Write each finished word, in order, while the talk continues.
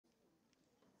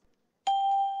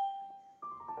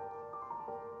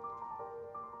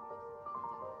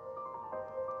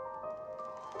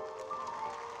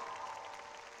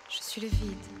suis le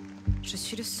vide, je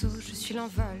suis le saut, je suis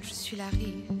l'envol, je suis la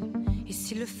rive. Et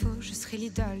s'il le faut, je serai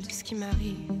l'idole de ce qui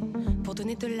m'arrive. Pour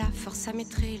donner de la force à mes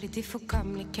traits, les défauts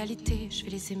comme les qualités, je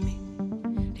vais les aimer,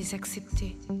 les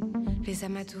accepter, les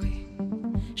amadouer.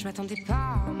 Je m'attendais pas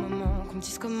à un moment qu'on me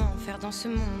dise comment faire dans ce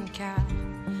monde, car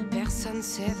personne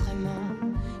sait vraiment.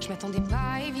 Je m'attendais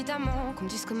pas évidemment qu'on me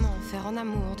dise comment faire en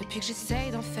amour. Depuis que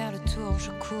j'essaye d'en faire le tour,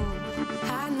 je cours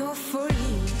à nos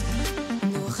folies,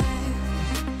 nos rêves,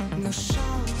 nos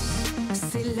chances.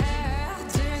 C'est l'heure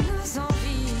de nos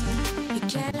envies. Et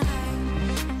qu'elles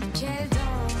règnent, qu'elles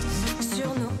dansent sur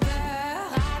nos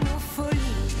peurs, à nos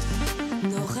folies,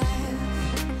 nos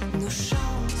rêves, nos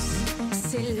chances.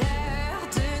 C'est l'heure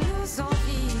de nos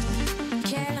envies.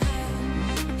 Qu'elles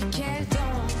règnent, qu'elles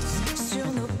dansent sur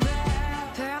nos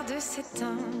peurs. Peur de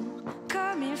s'éteindre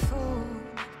comme il faut,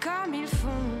 comme ils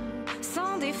font,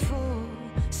 sans défaut,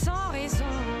 sans raison.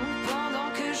 Pendant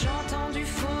que j'entends du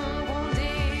fond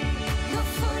gronder nos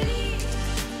folies,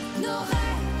 nos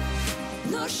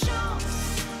rêves, nos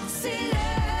chances. C'est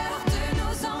l'heure de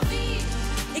nos envies.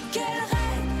 Et qu'elles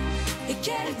règnent, et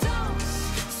qu'elles dansent